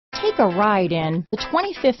Take a ride in the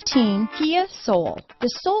 2015 Kia Soul. The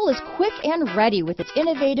Soul is quick and ready with its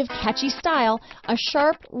innovative, catchy style, a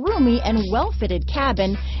sharp, roomy, and well-fitted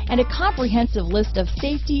cabin, and a comprehensive list of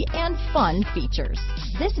safety and fun features.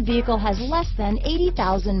 This vehicle has less than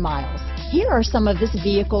 80,000 miles. Here are some of this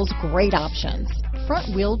vehicle's great options: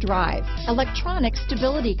 front-wheel drive, electronic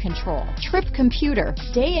stability control, trip computer,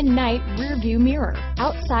 day and night rear view mirror,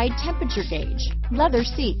 outside temperature gauge, leather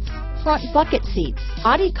seats, front bucket seats,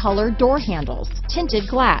 body color door handles, tinted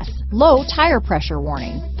glass, low tire pressure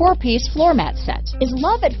warning, 4-piece floor mat set. Is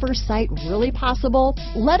love at first sight really possible?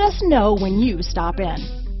 Let us know when you stop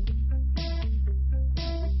in.